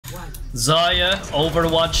Zarya,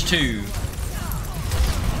 Overwatch 2.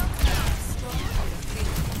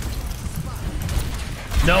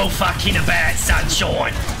 No fucking about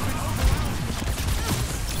sunshine.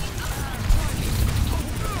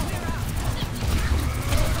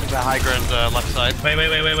 The high ground left side. Wait.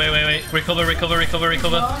 Recover.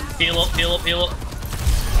 Heal up.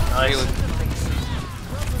 Nice.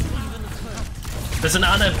 There's an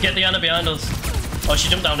Ana. Get the Ana behind us. Oh, she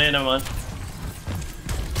jumped down here. Never mind.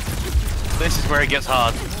 This is where it gets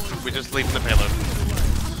hard. We're just leaving the payload.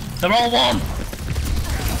 They're all one.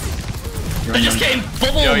 They just came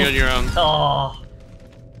bubble. You're on your own. Oh.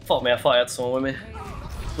 Fuck me. I thought I had someone with me.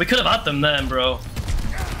 We could have had them then, bro.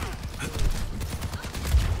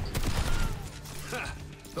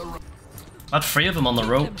 I had 3 of them on the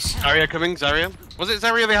ropes. Zarya coming, Zarya. Was it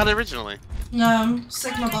Zarya they had originally? No,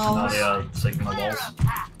 Sigma balls. No, yeah, Sigma balls.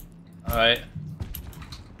 Alright.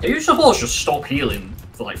 Yeah, you suppose just stop healing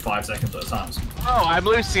for like 5 seconds at a time. Oh, I'm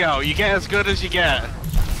Lucio. You get as good as you get.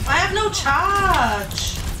 I have no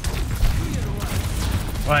charge.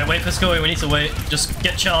 Right, wait for Scully, we need to wait. Just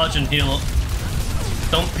get charged and heal up.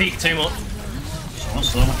 Don't peek too much. Someone's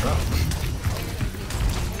still on my trap.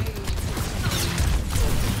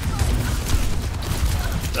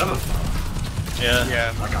 Yeah.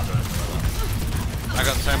 Yeah. I can't do it. I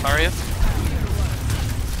got the same barrier.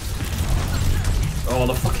 Oh,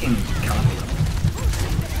 the fucking canopy.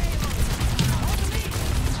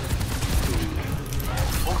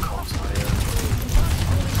 Fuck off,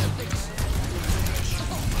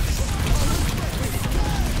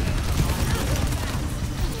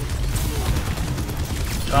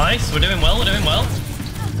 Nice, we're doing well.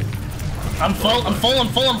 I'm full.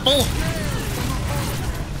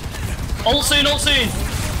 Ult soon.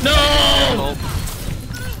 No!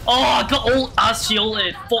 Oh, I got ult as she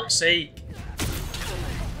ulted. Fuck's sake.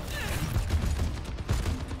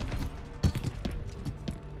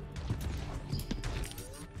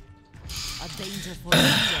 A danger for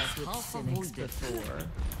leaders with cynics before.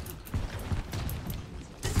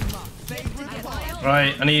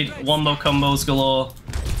 Right, I need wombo combos galore.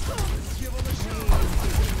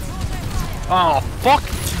 Oh, fuck!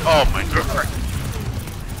 Oh my god.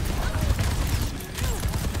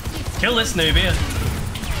 Kill this noob here.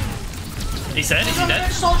 He's dead, is he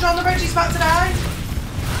dead? Soldier on the bridge, he's about to die.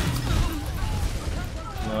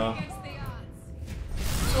 No.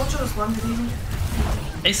 Soldier was blinded even.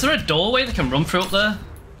 Is there a doorway that can run through up there?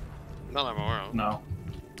 Not that I'm aware of. No.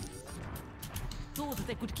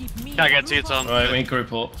 Can't get to you, Tom. Right, we need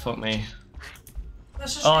group up. Fuck me.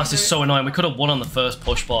 Let's just Oh, this is so annoying. We could have won on the first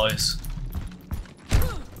push, boys.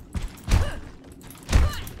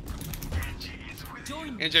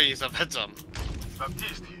 Enjoy yourself, heads up.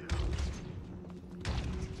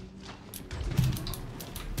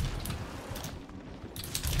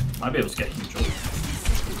 Might be able to get huge ult.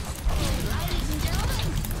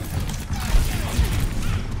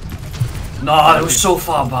 No, it was so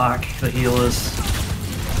far back, the healers.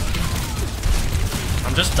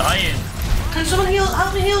 I'm just dying. Can someone heal?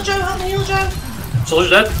 Help me heal Joe,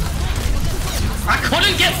 Soldier's dead. I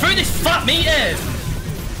couldn't get through this fat meter!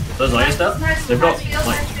 There's Zarya's dead. They've got,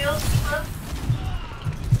 like...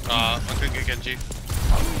 I couldn't get Genji.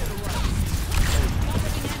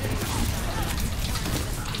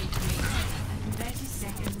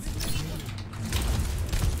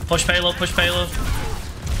 Push payload.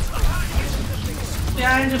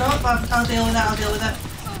 Yeah, I ended up. I'll deal with it.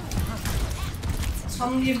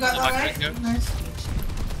 Tom, you've got that right? Yeah. Nice.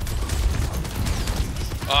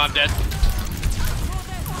 Oh, I'm dead.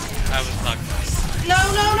 I was stuck. No!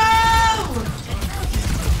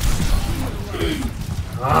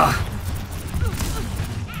 Ah.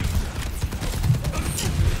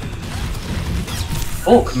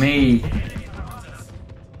 Fuck me.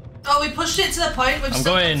 Oh, we pushed it to the point. We've I'm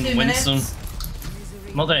still got going 2 Winston. minutes.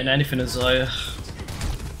 I'm not getting anything as Zarya.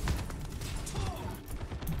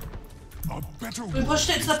 We pushed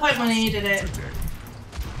it to the point when we needed it.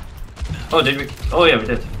 Oh, did we? Oh yeah, we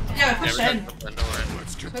did. Yeah, we pushed it in.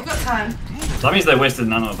 We've got time. So that means they wasted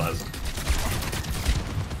nano visor.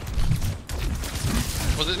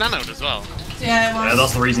 Was it nanoed as well? Yeah, it was. Yeah,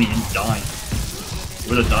 that's the reason he didn't die. He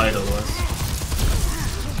would have died otherwise.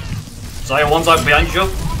 Zarya, one's out behind you.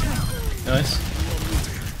 Nice.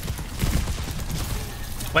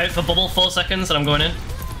 Wait for bubble, 4 seconds, and I'm going in.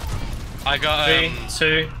 I got 3,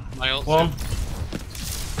 2, my ult. 1.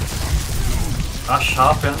 Ashe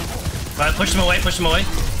half behind. Right, push them away.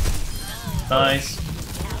 Nice.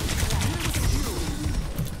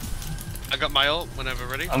 I got my ult whenever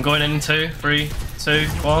ready. I'm going in 2, 3, 2,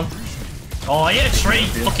 1. Oh, I hit a tree!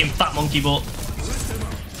 Fucking fat monkey butt.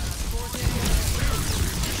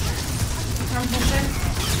 I'm pushing.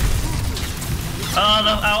 Oh,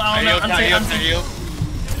 no, anti. Heal.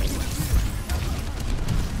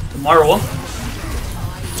 Moira 1.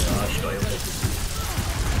 She got healed.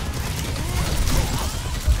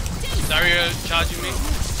 Zarya charging me.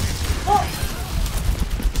 What?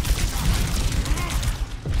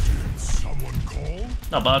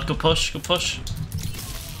 Not bad, good push, good push.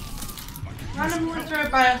 Randomly throw a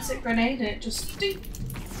biotic grenade and it just ding.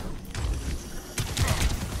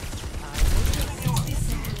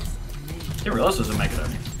 Didn't realise it was a mega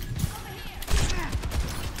damage.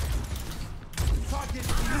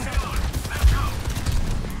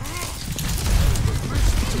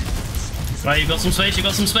 Right, you got some space, you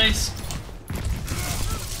got some space.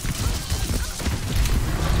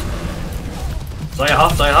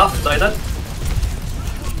 Zarya dead.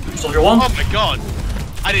 Soldier 1. Oh my god!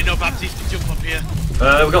 I didn't know Baptiste could jump up here.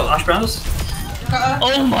 We got Ashe behind us.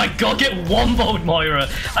 Oh my god, get one-boed Moira.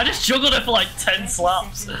 I just juggled her for like 10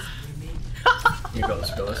 slaps. You got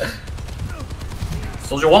this,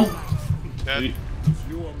 Soldier 1. Dead.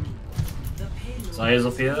 Zarya's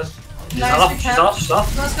up here. She's Nice,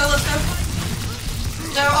 off. Let's go.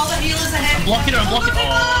 No, all the healers are hit. I'm blocking her,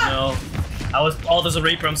 Oh no. There's a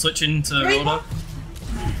Reaper, I'm switching to Roadhog.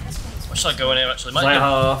 What should I go in here actually? Zarya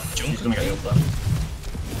half. Junk. She's gonna get healed there.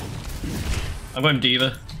 I'm going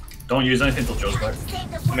Diva. Don't use anything till Joe's back.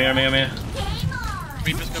 Come here.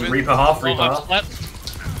 Reaper's coming. Reaper half. Roadhog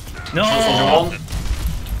No! Soldier 1.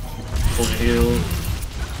 Soldier heal.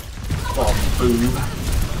 Oh, boom.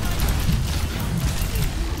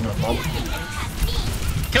 No problem.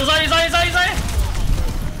 Kill Zarya!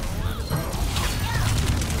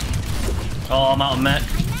 Oh, I'm out of mech.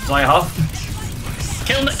 Zarya half.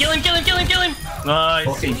 Kill him! Nice.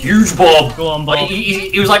 Fucking huge Bob. Go on, Bob. Like,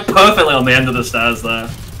 he was like perfectly on the end of the stairs there.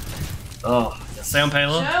 Oh. Stay on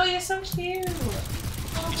payload. Joe, you're so cute.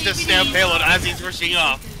 He's just stay on payload as he's rushing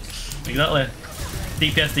off. Exactly.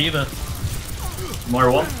 DPS Diva.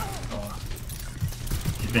 Moira 1. Oh.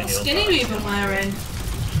 She's been healed. Skinny Weaver Moira in.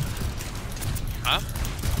 Huh?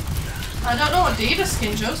 I don't know what Diva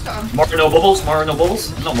skin Joe's got on. Moira no bubbles.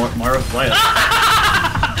 Not Moira. Zarya.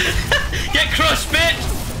 Get crushed, bitch!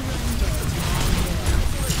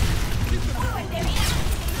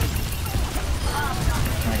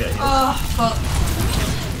 Oh, fuck.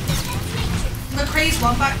 McCree's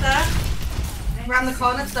one back there. Around the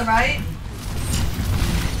corner to the right.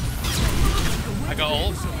 I got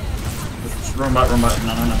ult. Just run back. No. Oh,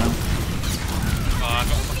 I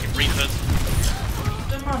got fucking Reapers.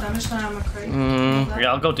 Done more damage than I'm McCree.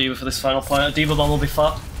 Yeah, I'll go Diva for this final fight. Diva bomb will be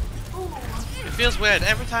fat. It feels weird.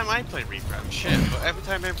 Every time I play Reaper, I'm shit, but every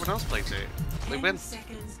time everyone else plays it, they win.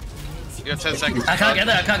 You got 10 seconds. I can't get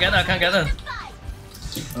there. We're gonna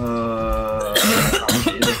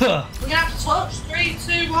have to touch. 3,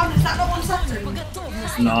 2, 1. Is that not 1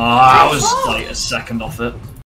 second? No, I was like a second off it.